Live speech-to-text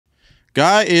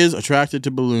Guy is attracted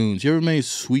to balloons. You ever made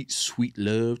sweet, sweet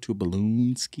love to a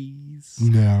balloon skis?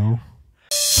 No.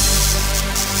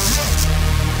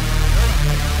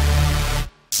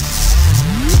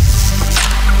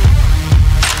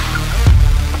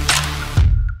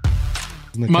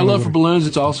 My love for balloons,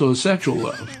 it's also a sexual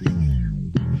love.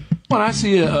 When I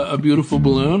see a beautiful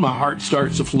balloon, my heart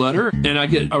starts to flutter and I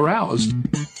get aroused.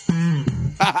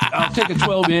 I'll take a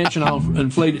 12-inch and I'll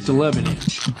inflate it to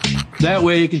 11-inch. That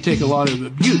way it can take a lot of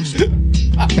abuse.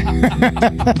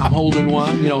 I'm holding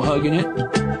one, you know, hugging it.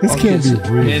 This can't be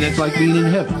real. And it's like being in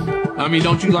heaven. I mean,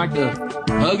 don't you like to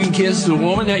hug and kiss the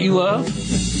woman that you love?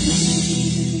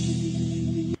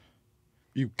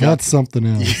 You got That's something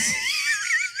else.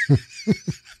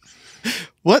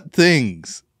 What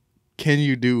things can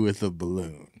you do with a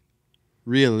balloon?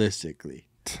 Realistically,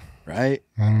 right?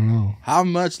 I don't know. How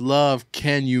much love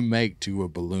can you make to a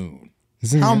balloon?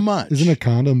 How much? Isn't a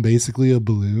condom basically a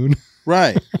balloon?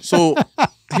 Right. So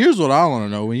here's what I want to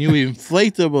know. When you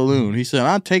inflate the balloon, he said,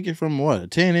 I take it from what, a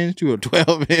 10-inch to a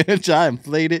 12-inch. I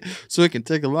inflate it so it can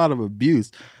take a lot of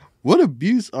abuse. What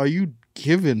abuse are you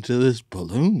giving to this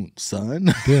balloon,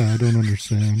 son? Yeah, I don't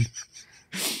understand.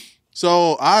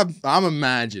 So I'm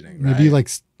imagining, right? Maybe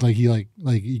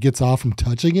he gets off from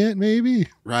touching it, maybe.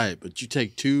 Right, but you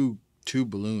take two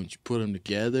balloons, you put them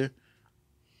together,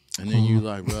 and then you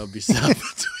like rub yourself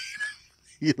between them.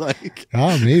 You like,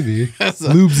 maybe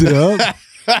lubes it up.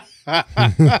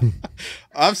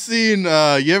 I've seen.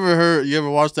 You ever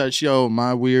watched that show?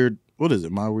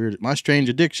 My Strange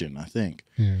Addiction. I think.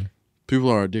 Yeah. People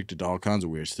are addicted to all kinds of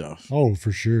weird stuff. Oh,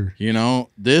 for sure. You know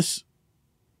this.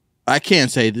 I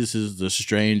can't say this is the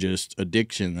strangest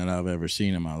addiction that I've ever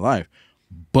seen in my life,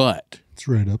 but it's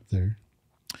right up there.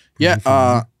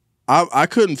 Yeah, I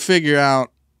couldn't figure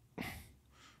out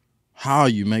how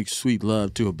you make sweet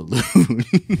love to a balloon.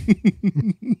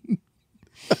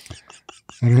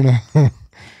 I don't know.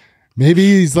 Maybe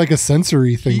he's like a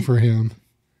sensory thing for him.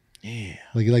 Yeah,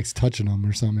 like he likes touching them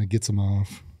or something. It gets him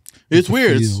off. It's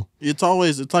weird. It's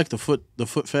like the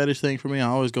foot fetish thing for me. I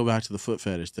always go back to the foot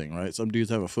fetish thing, right? Some dudes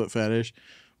have a foot fetish,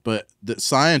 but the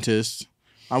scientists,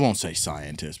 I won't say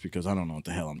scientists because I don't know what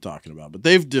the hell I'm talking about, but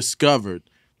they've discovered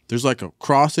there's like a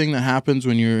crossing that happens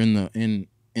when you're in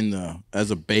the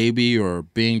as a baby or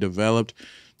being developed.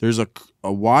 There's a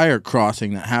wire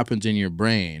crossing that happens in your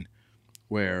brain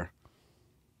where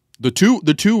the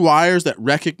two wires that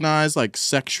recognize like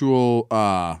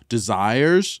sexual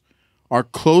desires are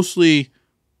closely,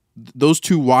 those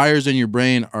two wires in your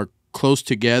brain are close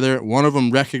together. One of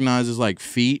them recognizes like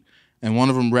feet and one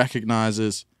of them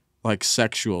recognizes like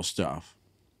sexual stuff,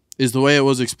 is the way it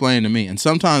was explained to me. And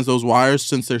sometimes those wires,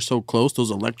 since they're so close,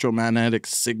 those electromagnetic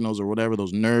signals or whatever,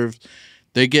 those nerves,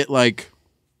 they get like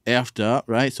effed up,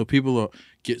 right? So people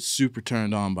get super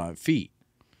turned on by feet,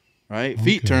 right? Okay.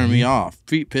 Feet turn me off.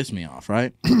 Feet piss me off,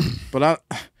 right? But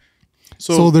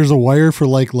So there's a wire for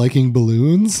like liking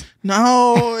balloons?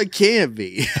 No, it can't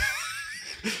be.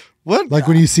 What? Like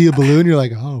when you see a balloon, you're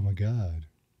like, oh my God.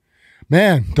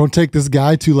 Man, don't take this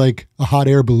guy to like a hot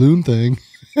air balloon thing.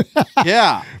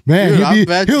 Yeah. Man,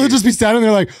 dude, he'll just be standing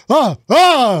there like,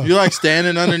 You're like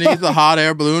standing underneath the hot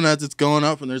air balloon as it's going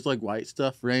up and there's like white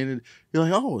stuff raining. You're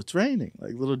like, oh, it's raining.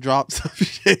 Like little drops of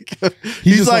shit.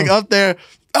 He's like up there.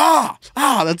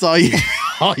 That's all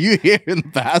you hear in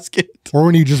the basket. Or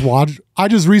when you just watch, I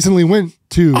just recently went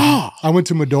to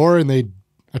Medora and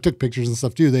I took pictures and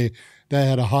stuff too. They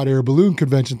had a hot air balloon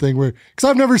convention thing because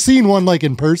I've never seen one like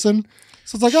in person.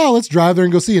 So it's like, oh, let's drive there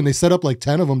and go see. And they set up like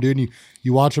 10 of them, dude. And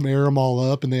you watch them air them all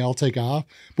up and they all take off.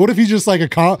 But what if he's just like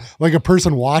a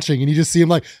person watching and you just see him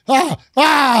like,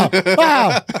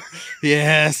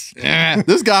 Yes.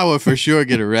 This guy would for sure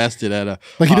get arrested at a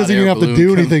like he doesn't even have to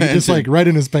do anything. Just like right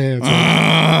in his pants.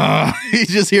 You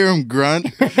just hear him grunt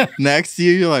next to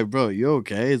you. You're like, bro, you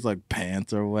okay? His like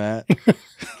pants are wet.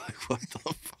 Like, what the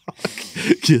fuck?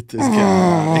 Get this guy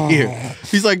out of here.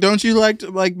 He's like, don't you like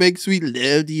to like make sweet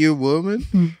love to your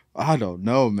woman? I don't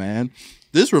know, man.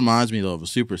 This reminds me though of a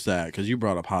super sad, because you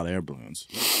brought up hot air balloons.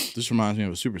 This reminds me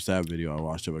of a super sad video I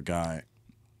watched of a guy.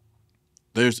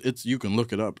 You can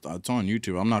look it up. It's on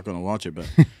YouTube. I'm not gonna watch it, but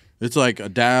it's like a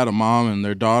dad, a mom, and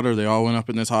their daughter. They all went up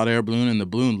in this hot air balloon, and the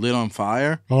balloon lit on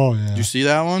fire. Oh yeah. Did you see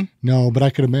that one? No, but I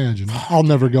could imagine. I'll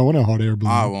never go in a hot air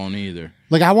balloon. I won't either.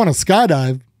 Like I want to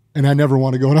skydive. And I never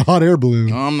want to go in a hot air balloon.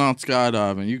 No, I'm not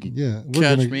skydiving. You can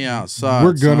catch me outside.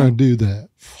 We're going to do that.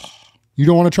 You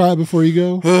don't want to try it before you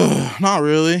go? Not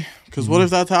really. Because what if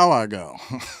that's how I go?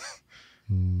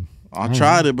 I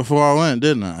tried it before I went,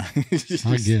 didn't I?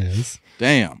 I guess.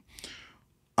 Damn.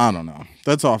 I don't know.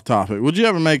 That's off topic. Would you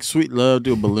ever make sweet love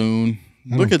to a balloon?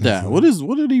 Look at that. So.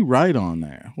 What did he write on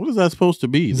there? What is that supposed to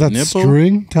be? Is that nipple?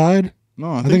 String tied?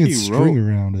 No, I think he it's wrote... string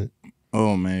around it.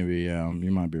 Oh, maybe. Yeah,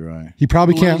 you might be right. He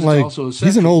probably can't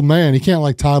he's an old man. He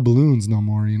can't tie balloons no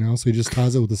more, so he just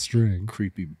ties it with a string.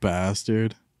 Creepy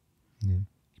bastard. Yeah.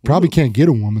 Probably can't get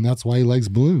a woman. That's why he likes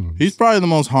balloons. He's probably the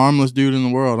most harmless dude in the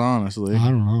world, honestly. I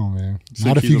don't know, man.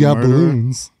 Not if you got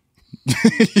balloons.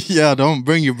 Yeah, don't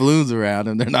bring your balloons around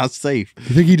and they're not safe.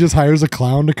 You think he just hires a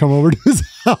clown to come over to his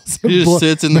house? He just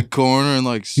sits in the corner and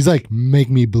he's like, make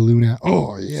me balloon out.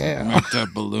 Oh, yeah. Make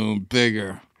that balloon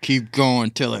bigger. Keep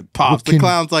going till it pops. The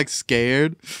clown's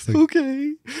scared.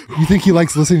 Okay. You think he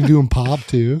likes listening to him pop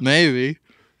too? Maybe.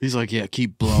 He's like, yeah,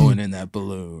 keep blowing in that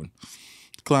balloon.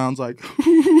 The clown's like,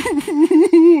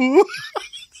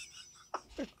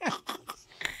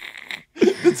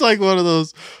 it's like one of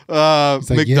those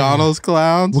McDonald's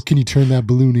clowns. What can you turn that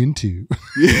balloon into?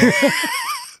 Yeah.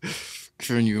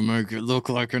 Can you make it look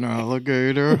like an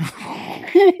alligator?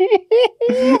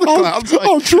 I'll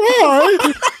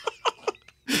try.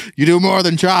 You do more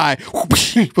than try.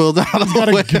 Pulls out of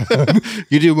the way.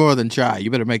 You do more than try.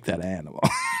 You better make that animal.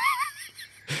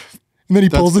 And then he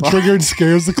pulls the trigger and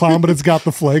scares the clown, but it's got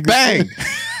the flag. Bang!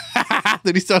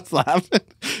 Then he starts laughing.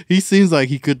 He seems like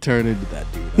he could turn into that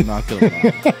dude. I'm not gonna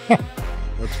lie.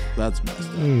 That's messed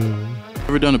up.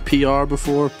 Ever done a PR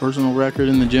before? Personal record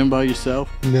in the gym by yourself?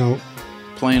 No.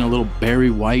 Playing a little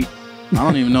Barry White. I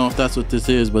don't even know if that's what this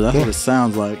is, but that's what it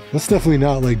sounds like. That's definitely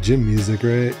not like gym music,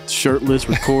 right? Shirtless,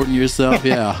 recording yourself,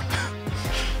 yeah.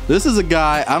 This is a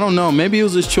guy, I don't know, maybe it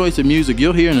was his choice of music.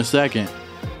 You'll hear in a second,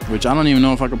 which I don't even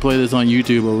know if I can play this on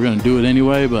YouTube, but we're going to do it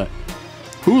anyway. But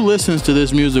who listens to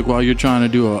this music while you're trying to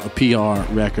do a PR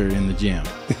record in the gym?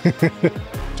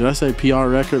 Did I say PR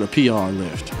record? A PR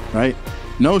lift, right?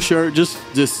 No shirt, just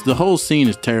the whole scene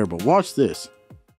is terrible. Watch this.